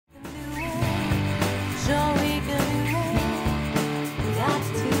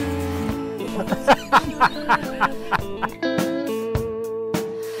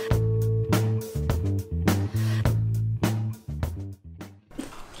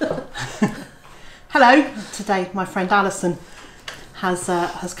Hello, today my friend Alison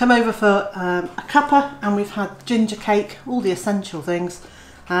has come over for a cuppa, and we've had ginger cake, all the essential things,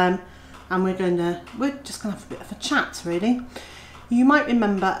 and we're just going to have a bit of a chat really. You might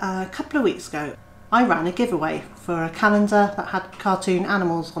remember a couple of weeks ago I ran a giveaway for a calendar that had cartoon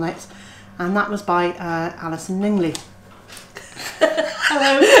animals on it, and that was by Alison Lingley.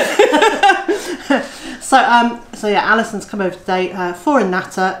 Hello. So yeah, Alison's come over today for a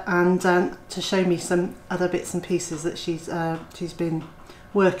natter and to show me some other bits and pieces that she's been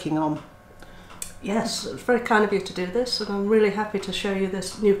working on. Yes, it's very kind of you to do this, and I'm really happy to show you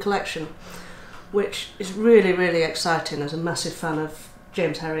this new collection, which is really, really exciting as a massive fan of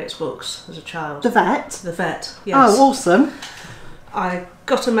James Herriot's books as a child. The Vet? The Vet, yes. Oh, awesome. I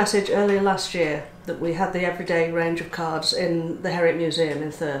got a message earlier last year that we had the everyday range of cards in the Herriot Museum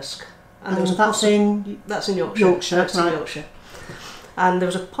in Thirsk. And there was that's in Yorkshire. Yorkshire, In Yorkshire. And there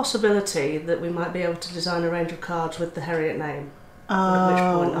was a possibility that we might be able to design a range of cards with the Herriot name. Oh, at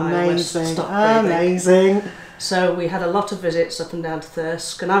which point amazing. I stopped breathing. Amazing. So we had a lot of visits up and down to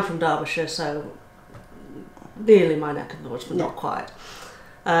Thirsk, and I'm from Derbyshire, so nearly my neck of the woods, but not quite.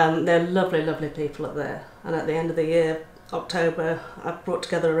 They're lovely, lovely people up there. And at the end of the year, October, I brought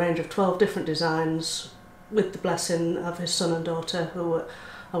together a range of 12 different designs with the blessing of his son and daughter, who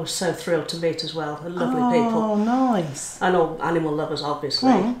I was so thrilled to meet as well. They're lovely people. Oh, nice. And all animal lovers,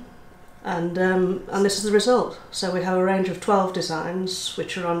 obviously. And this is the result. So we have a range of 12 designs,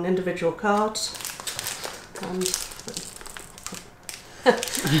 which are on individual cards.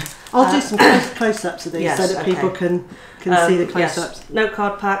 I'll do some close-ups of these so that people can see the close-ups. Yes. Note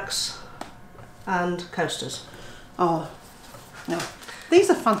card packs and coasters. Oh, no. These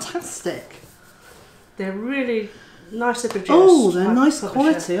are fantastic. They're really nicely produced. Oh, they're nice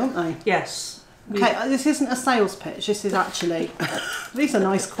quality, aren't they? Yes. Okay, this isn't a sales pitch, this is actually, these are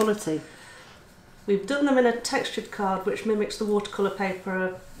nice quality. We've done them in a textured card which mimics the watercolour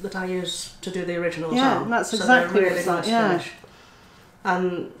paper that I use to do the originals on. Yeah, that's exactly so really what it's nice finish.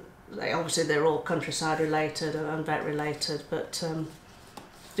 And obviously they're all countryside related and vet related, but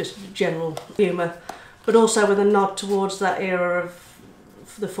just general humour. But also with a nod towards that era of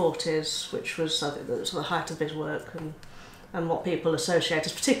the 40s, which was, I think, the sort of height of his work and what people associate,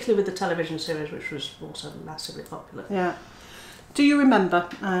 particularly with the television series, which was also massively popular. Yeah. Do you remember,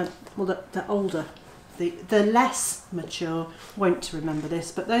 well, the older, the less mature won't remember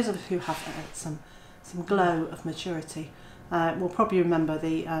this, but those of us who have some glow of maturity will probably remember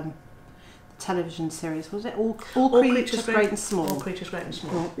the television series. Was it All Creatures Great and Small? All Creatures Great and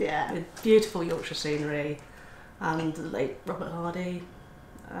Small. Yeah. With beautiful Yorkshire scenery and the late Robert Hardy.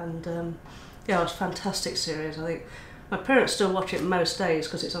 And yeah, it was a fantastic series. I think my parents still watch it most days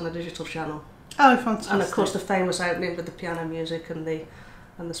because it's on a digital channel. Oh, fantastic! And of course the famous opening with the piano music and the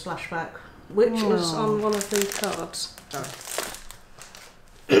splashback, which is on one of the cards.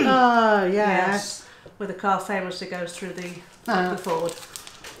 Oh yes. Yes, where the car famously goes through the forward.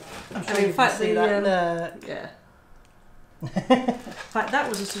 And in fact, yeah. In fact, that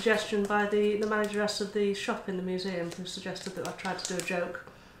was a suggestion by the manageress of the shop in the museum, who suggested that I tried to do a joke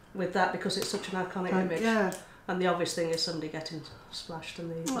with that because it's such an iconic image. Yeah. And the obvious thing is somebody getting splashed and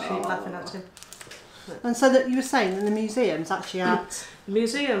the sheep laughing at him. And so that you were saying that the museum's actually at... The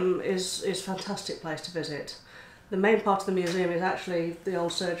museum is a fantastic place to visit. The main part of the museum is actually the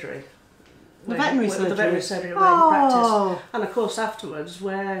old surgery. The veterinary surgery? The veterinary surgery where he practiced. And of course afterwards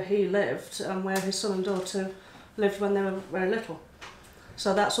where he lived and where his son and daughter lived when they were very little.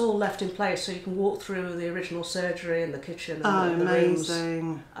 So that's all left in place, so you can walk through the original surgery and the kitchen and the rooms.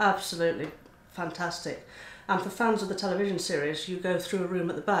 Amazing. Absolutely fantastic. And for fans of the television series, you go through a room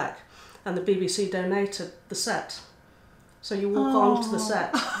at the back and the BBC donated the set. So you walk onto the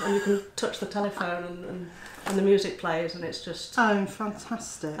set and you can touch the telephone and the music plays, and it's just... Oh,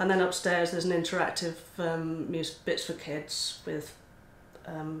 fantastic. And then upstairs there's an interactive music bits for kids with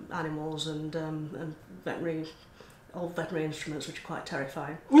animals and old veterinary instruments, which are quite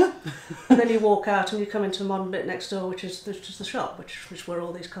terrifying. And then you walk out and you come into a modern bit next door, which is the shop, which is where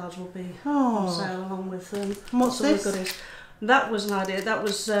all these cards will be on sale, along with what's some of this? the goodies. That was an idea. That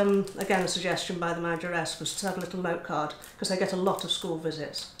was again a suggestion by the manageress, was to have a little note card, because they get a lot of school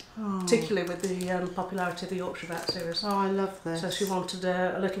visits, particularly with the popularity of the Yorkshire Vet series. Oh, I love this. So she wanted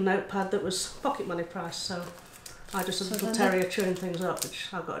a little notepad that was pocket money price. So I just had a little terrier chewing things up,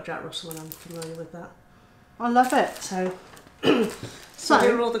 which I've got a Jack Russell and I'm familiar with that. I love it. So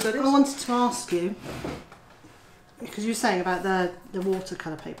here are all the goodies. I wanted to ask you, because you were saying about the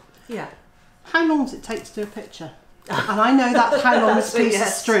watercolour paper. Yeah. How long does it take to do a picture? And I know that's how long is a piece of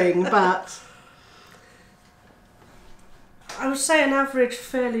string, but... I would say an average,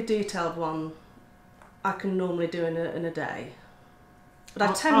 fairly detailed one I can normally do in a day. But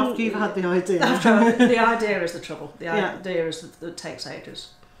I tend... After you've had the idea. The idea is the trouble. The idea is that it takes ages.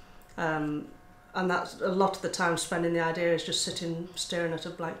 And that's a lot of the time spending the idea is just sitting staring at a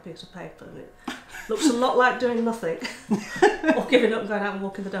blank piece of paper, and it looks a lot like doing nothing or giving up and going out and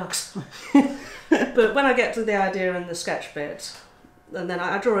walking the dogs. But when I get to the idea and the sketch bit, and then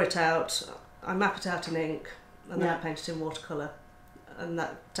I draw it out, I map it out in ink, and then I paint it in watercolour, and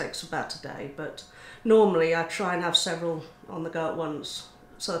that takes about a day. But normally I try and have several on the go at once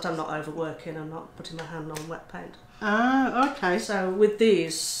so that I'm not overworking and not putting my hand on wet paint. Ah, okay. So with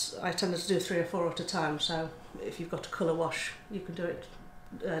these, I tend to do 3 or 4 at a time. So if you've got a colour wash, you can do it,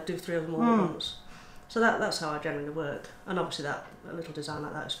 do 3 of them all at once. So that's how I generally work. And obviously a little design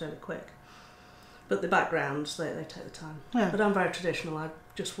like that is fairly quick. But the backgrounds, they take the time. Yeah. But I'm very traditional. I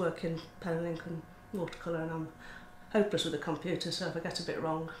just work in pen and ink and watercolour, and I'm hopeless with the computer. So if I get a bit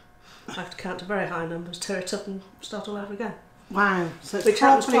wrong, I have to count to very high numbers, tear it up, and start all over again. Wow! So it's which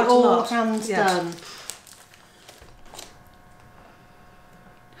happens probably quite a all lot. hands done.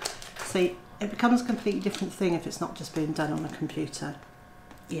 See, it becomes a completely different thing if it's not just being done on a computer.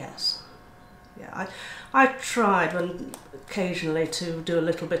 Yes. Yeah, I tried occasionally to do a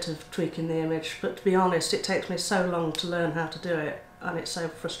little bit of tweaking the image, but to be honest, it takes me so long to learn how to do it, and it's so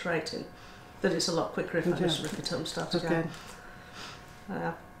frustrating that it's a lot quicker if I just rip it up and start again.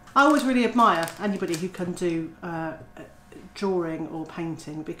 I always really admire anybody who can do drawing or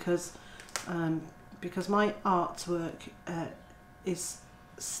painting, because my artwork is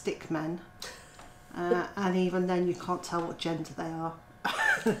stick men, and even then you can't tell what gender they are.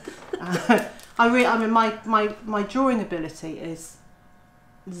 I mean, my drawing ability is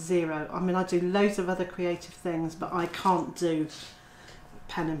 0. I mean, I do loads of other creative things, but I can't do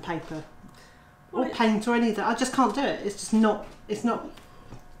pen and paper or paint or anything. I just can't do it. It's just not. It's not.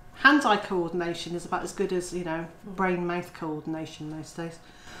 Hand-eye coordination is about as good as, you know, brain-mouth coordination most days.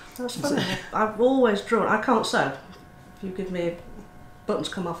 That's funny. I've always drawn. I can't sew. If you give me buttons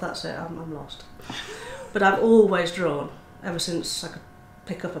come off, that's it. I'm lost. But I've always drawn ever since I could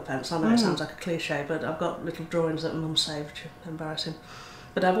pick up a pencil. I know it sounds like a cliche, but I've got little drawings that Mum saved, which are embarrassing.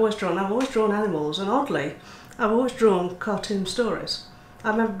 But I've always drawn animals, and oddly, I've always drawn cartoon stories. I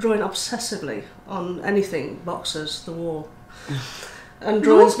remember drawing obsessively on anything, boxers, the war. And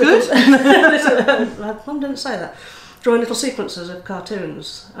drawing Mum didn't say that. Drawing little sequences of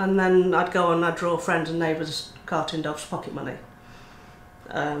cartoons, and then I'd go on and I'd draw friends and neighbours' cartoon dogs for pocket money.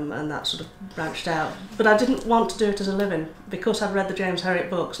 And that sort of branched out. But I didn't want to do it as a living, because I'd read the James Herriot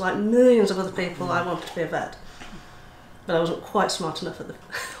books, like millions of other people. I wanted to be a vet, but I wasn't quite smart enough at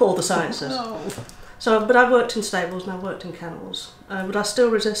all the sciences. So, but I worked in stables and I worked in kennels, but I still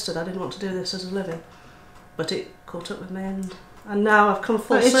resisted. I didn't want to do this as a living, but it caught up with me, and now I've come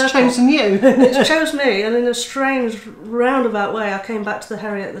full circle. It's chosen you. It's chose me, and in a strange roundabout way, I came back to the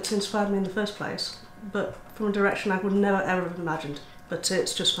Herriot that inspired me in the first place, but from a direction I would never ever have imagined. But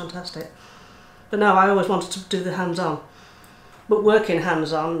it's just fantastic. But no, I always wanted to do the hands-on. But working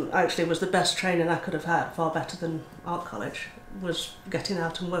hands-on actually was the best training I could have had, far better than art college, was getting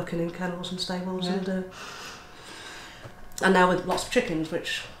out and working in kennels and stables, and now with lots of chickens,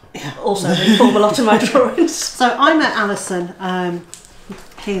 which also inform a lot of my drawings. So I met Alison.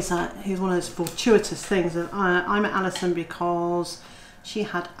 Here's one of those fortuitous things. I met Alison because she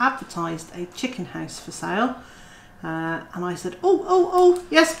had advertised a chicken house for sale. And I said, oh,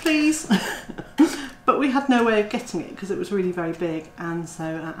 yes, please. But we had no way of getting it because it was really very big. And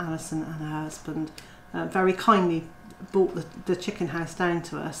so Alison and her husband very kindly brought the chicken house down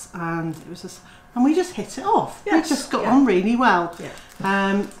to us, and it was just, and we just hit it off. Yes, we just got on really well. Yeah.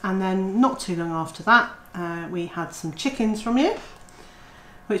 And then not too long after that, we had some chickens from you,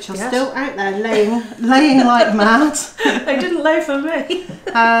 which are still out there laying like mad. They didn't lay for me.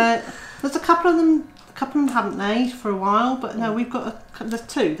 There's a couple of them haven't laid for a while, but no, we've got there's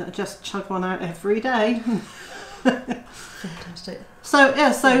 2 that just chug one out every day. Fantastic. So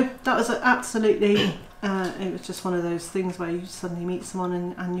that was absolutely. It was just one of those things where you suddenly meet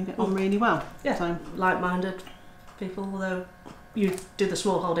someone and you get on really well. Yeah, so, like-minded people. Although you do the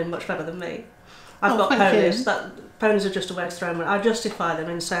small holding much better than me. I've got ponies. Ponies are just a way to throw them. I justify them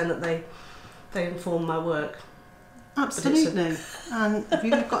in saying that they inform my work. Absolutely. And have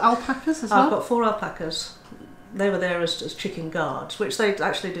you got alpacas as well? I've got 4 alpacas. They were there as chicken guards, which they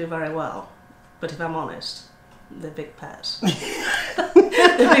actually do very well. But if I'm honest, they're big pets.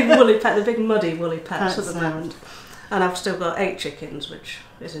 They're big woolly pets. They're big muddy woolly pets at the moment. And I've still got 8 chickens, which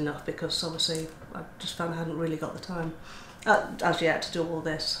is enough because obviously I just found I hadn't really got the time as yet to do all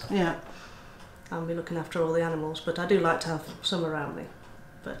this. Yeah. And be looking after all the animals, but I do like to have some around me.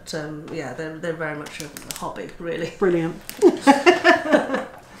 But yeah, they're very much a hobby, really. Brilliant.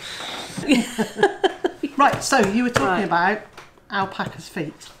 Right, so you were talking about alpaca's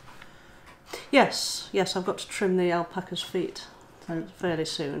feet. Yes, I've got to trim the alpaca's feet fairly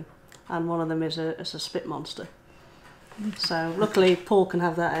soon, and one of them is a spit monster. So luckily Paul can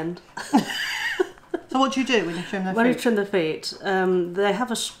have that end. So what do you do when you trim their feet? When you trim the feet, they have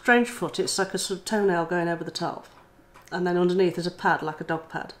a strange foot. It's like a sort of toenail going over the top, and then underneath is a pad, like a dog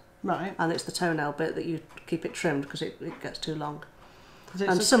pad. Right. And it's the toenail bit that you keep it trimmed because it gets too long.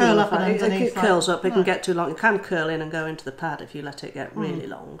 And some curl of them, up and underneath, it curls up. It can get too long. It can curl in and go into the pad if you let it get really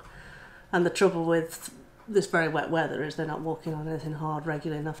long. And the trouble with this very wet weather is they're not walking on anything hard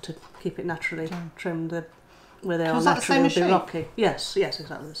regularly enough to keep it naturally trimmed. Where they are naturally would be rocky. Yes,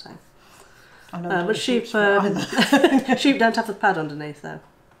 exactly the same. But sheep sheep don't have the pad underneath though.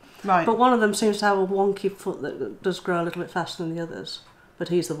 Right. But one of them seems to have a wonky foot that does grow a little bit faster than the others. But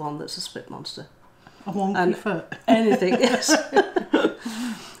he's the one that's a spit monster. A wonky foot. Anything, yes.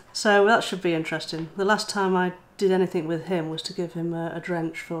 So that should be interesting. The last time I did anything with him was to give him a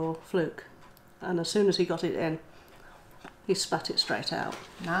drench for fluke. And as soon as he got it in, he spat it straight out.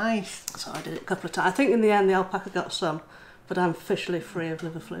 Nice. So I did it a couple of times. I think in the end the alpaca got some, but I'm officially free of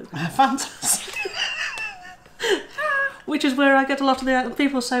liver fluke. Fantastic. Which is where I get a lot of the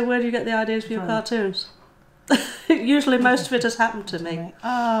people say, where do you get the ideas for your cartoons? Usually most of it has happened to me.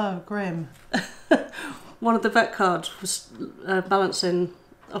 Oh, grim. One of the vet cards was balancing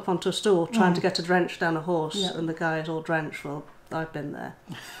up onto a stool trying to get a drench down a horse, and the guy is all drenched. Well, I've been there.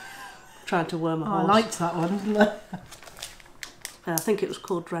 Trying to worm a horse. I liked that one, didn't I? I think it was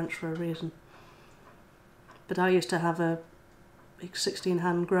called drench for a reason. But I used to have a big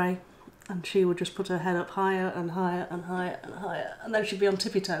 16-hand grey, and she would just put her head up higher and higher and higher and higher, and then she'd be on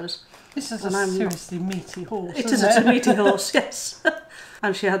tippy toes. This is a seriously meaty horse. It is a meaty horse, yes.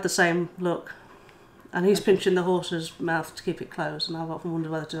 And she had the same look. And he's pinching the horse's mouth to keep it closed, and I've often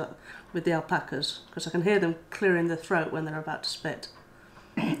wondered whether to do it with the alpacas, because I can hear them clearing their throat when they're about to spit.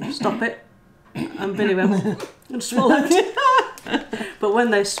 Stop it, and Billy went and swallowed. But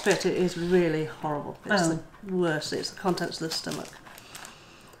when they spit, it is really horrible. It's the worst. It's the contents of the stomach.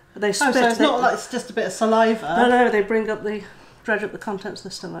 They spit. So it's not like it's just a bit of saliva. No, they dredge up the contents of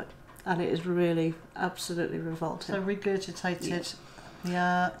the stomach, and it is really absolutely revolting. So regurgitated.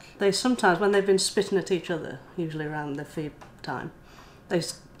 Yuck. They sometimes, when they've been spitting at each other, usually around their feed time,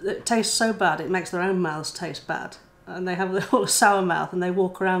 it tastes so bad it makes their own mouths taste bad, and they have a little sour mouth, and they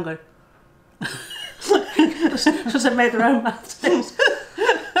walk around going because they've made their own mouth taste.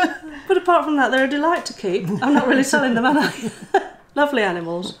 But apart from that, they're a delight to keep. I'm not really selling them, am I? Lovely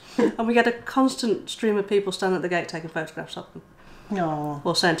animals, and we get a constant stream of people standing at the gate taking photographs of them. No.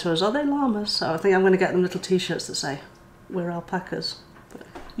 Or saying to us, "Are they llamas?" So I think I'm going to get them little T-shirts that say, "We're alpacas."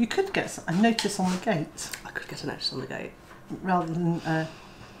 You could get a notice on the gate. I could get a notice on the gate. Rather than a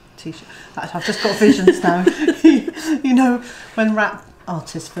T-shirt. I've just got visions now. You know, when rap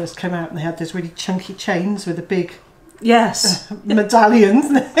artists first came out and they had those really chunky chains with a big medallions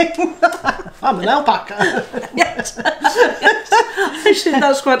thing. I'm an alpaca. Yes. Actually,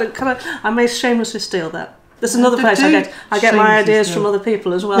 that's quite I may shamelessly steal that. There's another place I get my ideas from other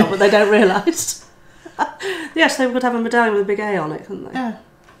people as well, but they don't realise. Yes, they would have a medallion with a big A on it, couldn't they? Yeah.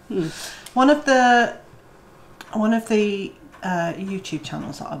 One of the YouTube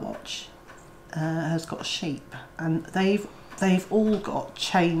channels that I watch has got sheep, and they've all got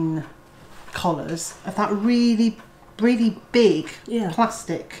chain collars of that really big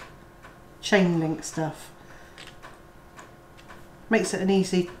plastic chain link stuff. Makes it an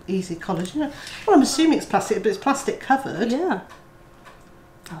easy collar. You know, well, I'm assuming it's plastic, but it's plastic covered. Yeah.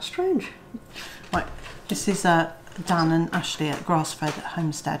 How strange. Right, this is Dan and Ashley at Grass-fed at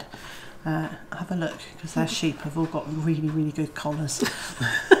Homestead. Have a look, because their sheep have all got really good collars.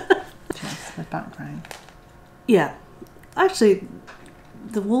 Just the background. Yeah, actually,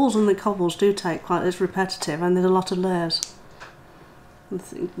 the walls and the cobbles do take it's repetitive, and there's a lot of layers.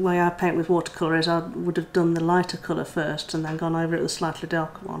 The way I paint with watercolour is I would have done the lighter colour first and then gone over it with a slightly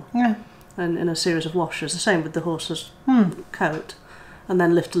darker one. Yeah. And in a series of washes, the same with the horse's coat, and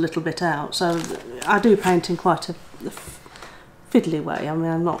then lift a little bit out. So I do paint in quite a fiddly way. I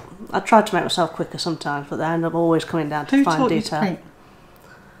mean, I try to make myself quicker sometimes, but I end up always coming down to fine detail. You to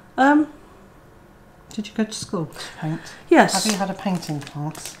paint? Did you go to school to paint? Yes. Have you had a painting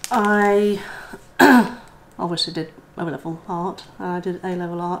class? I obviously did O-level art, and I did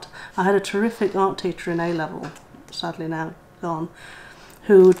A-level art. I had a terrific art teacher in A-level sadly now gone,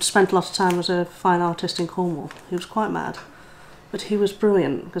 who'd spent a lot of time as a fine artist in Cornwall. He was quite mad, but he was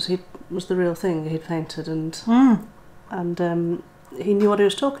brilliant because he was the real thing he'd painted, and he knew what he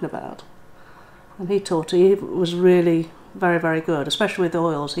was talking about. And he was really very, very good, especially with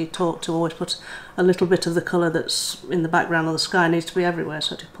oils. He taught to always put a little bit of the colour that's in the background of the sky needs to be everywhere,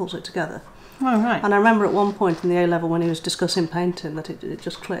 so that he pulls it together. Oh, right. And I remember at one point in the A level when he was discussing painting that it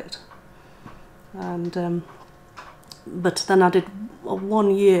just clicked. And but then I did a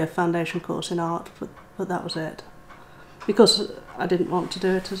 1 year foundation course in art, but that was it, because I didn't want to do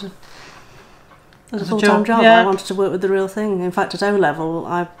it as a full-time job. Yeah. I wanted to work with the real thing. In fact, at O level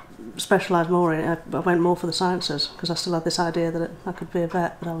I specialised more in it. I went more for the sciences because I still had this idea that I could be a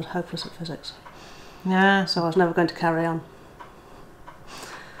vet, but I was hopeless at physics. Yeah. So I was never going to carry on.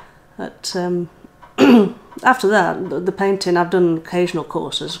 But after that, the painting, I've done occasional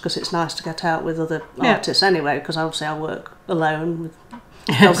courses because it's nice to get out with other artists anyway, because obviously I work alone with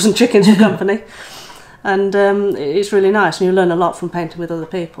dogs and chickens for company. And it's really nice, and you learn a lot from painting with other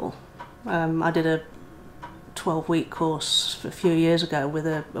people. I did a 12-week course a few years ago with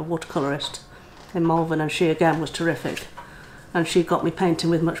a watercolourist in Malvern, and she again was terrific. And she got me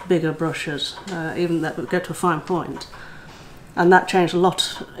painting with much bigger brushes, even that would go to a fine point. And that changed a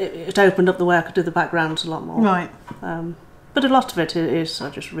lot. It opened up the way I could do the backgrounds a lot more. Right. But a lot of it is I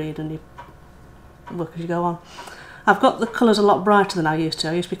just read and you work as you go on. I've got the colours a lot brighter than I used to.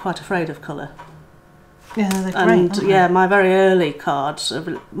 I used to be quite afraid of colour. Yeah, they're great. And yeah, my very early cards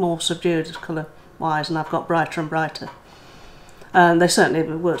are more subdued colour-wise, and I've got brighter and brighter. And they certainly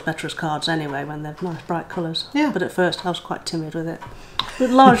work better as cards anyway when they're nice bright colours. Yeah. But at first I was quite timid with it. But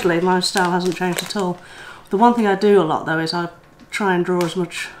largely my style hasn't changed at all. The one thing I do a lot though is I try and draw as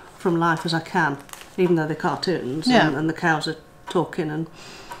much from life as I can, even though they're cartoons and the cows are talking. And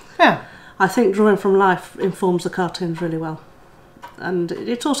I think drawing from life informs the cartoons really well. And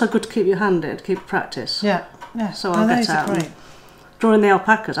it's also good to keep your hand in, to keep practice. Yeah, yeah. So I'll get out. And drawing the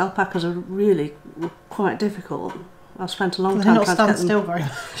alpacas. Alpacas are really quite difficult. I've spent a long time trying to get them. They don't stand still very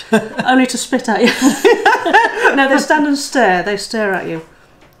much. Only to spit at you. No, they stand and stare. They stare at you.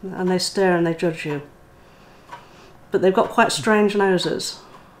 And they stare and they judge you. But they've got quite strange noses.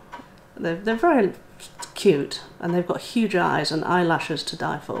 They're very cute, and they've got huge eyes and eyelashes to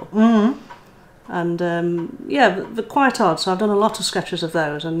die for. Mm-hmm. And yeah, they're quite odd. So I've done a lot of sketches of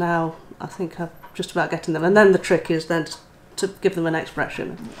those, and now I think I'm just about getting them. And then the trick is then to give them an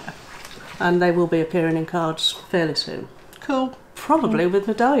expression. And they will be appearing in cards fairly soon. Cool. Probably with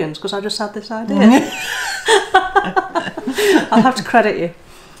medallions, because I just had this idea. I'll have to credit you.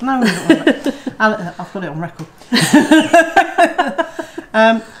 No, I've got it on record.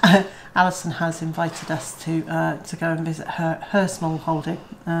 Alison has invited us to go and visit her small holding,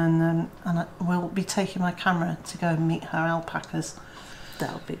 and I will be taking my camera to go and meet her alpacas.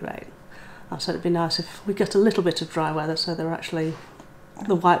 That would be great. I said it'd be nice if we get a little bit of dry weather, so they're actually,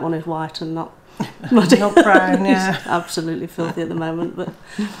 the white one is white and not muddy. Not brown, yeah. It's absolutely filthy at the moment,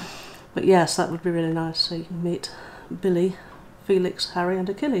 but yes, that would be really nice. So you can meet Billy, Felix, Harry and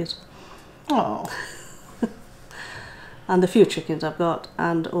Achilles. Oh. And the few chickens I've got,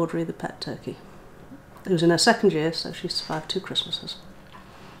 and Audrey the pet turkey, who's in her 2nd year, so she's survived 2 Christmases.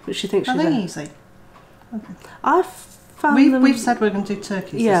 But she thinks Are she's... they easy? I've found them... We've said we're going to do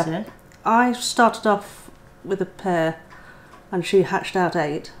turkeys this year. I started off with a pair, and she hatched out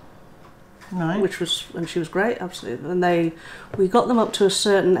 8. Right. And she was great, absolutely. And we got them up to a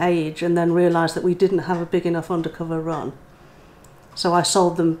certain age, and then realised that we didn't have a big enough undercover run. So I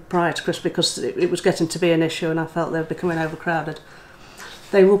sold them prior to Christmas because it was getting to be an issue, and I felt they were becoming overcrowded.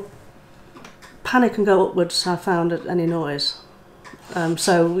 They will panic and go upwards, I found, at any noise.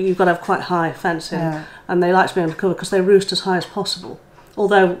 So you've got to have quite high fencing, and they like to be undercover because they roost as high as possible.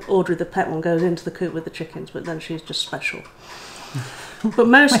 Although Audrey the pet one goes into the coop with the chickens, but then she's just special. But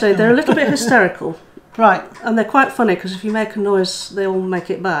mostly they're a little bit hysterical. Right. And they're quite funny because if you make a noise, they all make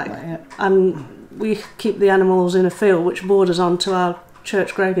it back. Right, yeah. And we keep the animals in a field which borders onto our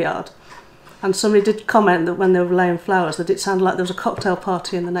church graveyard. And somebody did comment that when they were laying flowers that it sounded like there was a cocktail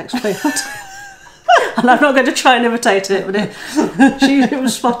party in the next field. And I'm not going to try and imitate it, but it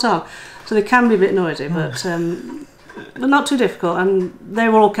was spot on. So they can be a bit noisy, but not too difficult. And they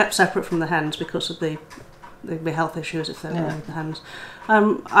were all kept separate from the hens because of the health issues if they were with the hens.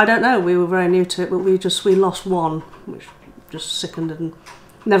 I don't know, we were very new to it, but we lost one, which just sickened and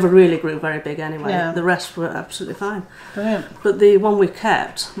never really grew very big anyway. Yeah. The rest were absolutely fine. Brilliant. But the one we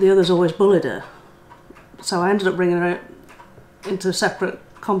kept, the others always bullied her. So I ended up bringing her into a separate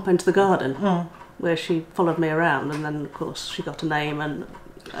comp into the garden, where she followed me around, and then of course she got a name, and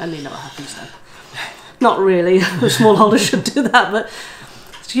you know what happens then. Not really. A smallholder should do that, but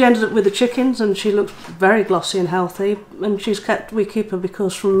she ended up with the chickens, and she looks very glossy and healthy. And we keep her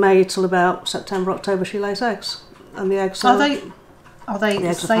because from May till about September, October, she lays eggs, and the eggs Are they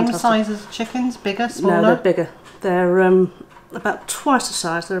the same fantastic. size as chickens? Bigger, smaller? No, they're bigger. They're about twice the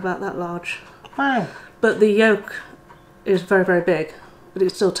size. They're about that large. Wow. But the yolk is very, very big, but it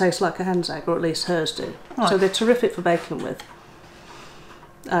still tastes like a hen's egg, or at least hers do. Right. So they're terrific for baking with.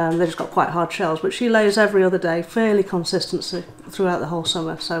 They've just got quite hard shells, but she lays every other day, fairly consistently throughout the whole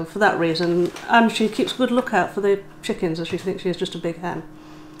summer. So for that reason, and she keeps a good lookout for the chickens, as she thinks she is just a big hen.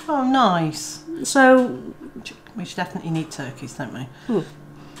 Oh, nice. So We should definitely need turkeys, don't we?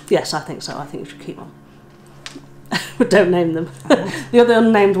 yes, I think so. I think we should keep them. But don't name them. The other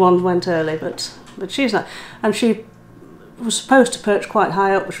unnamed one went early, but she's not. And she was supposed to perch quite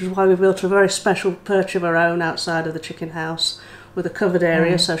high up, which was why we built a very special perch of her own outside of the chicken house with a covered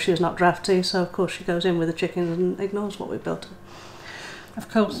area, so she's not drafty. So of course she goes in with the chickens and ignores what we built her. Of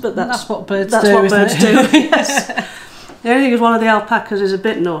course, But that's what birds That's do, what isn't birds it? do. Yes. The only thing is, one of the alpacas is a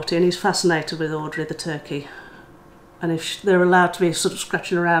bit naughty, and he's fascinated with Audrey the turkey. And if they're allowed to be sort of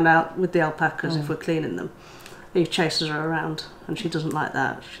scratching around out with the alpacas if we're cleaning them, he chases her around, and she doesn't like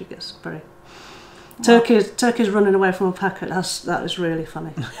that. She gets very... Turkey's running away from a packet. That is really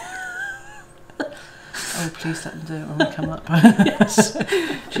funny. Oh, please let them do it when we come up. Yes.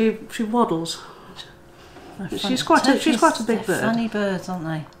 She waddles. She's quite a big bird. Funny birds, aren't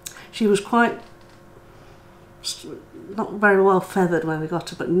they? She was quite not very well feathered when we got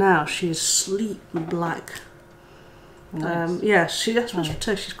her, but now she's sleek and black. Nice. That's what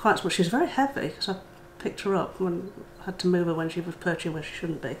she's quite small. She's very heavy, because I picked her up when I had to move her when she was perching where she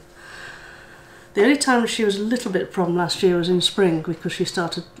shouldn't be. The only time she was a little bit of a problem last year was in spring, because she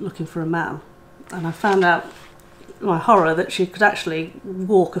started looking for a man, and I found out, my horror, that she could actually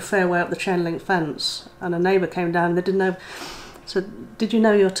walk a fair way up the chain link fence, and a neighbour came down and they didn't know, said, "Did you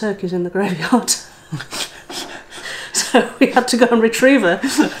know your turkey's in the graveyard?" So we had to go and retrieve her.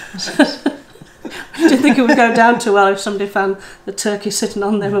 I didn't think it would go down too well if somebody found the turkey sitting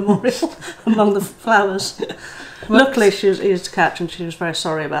on their memorial among the flowers. Luckily she was easy to catch, and she was very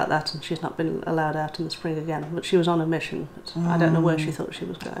sorry about that, and she's not been allowed out in the spring again, but she was on a mission. But I don't know where she thought she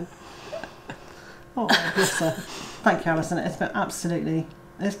was going. Oh, bless her. Thank you, Alison.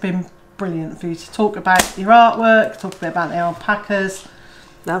 It's been brilliant for you to talk about your artwork, talk a bit about the alpacas.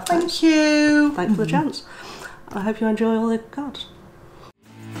 No, Thank you. Thanks for the chance. I hope you enjoy all the cards.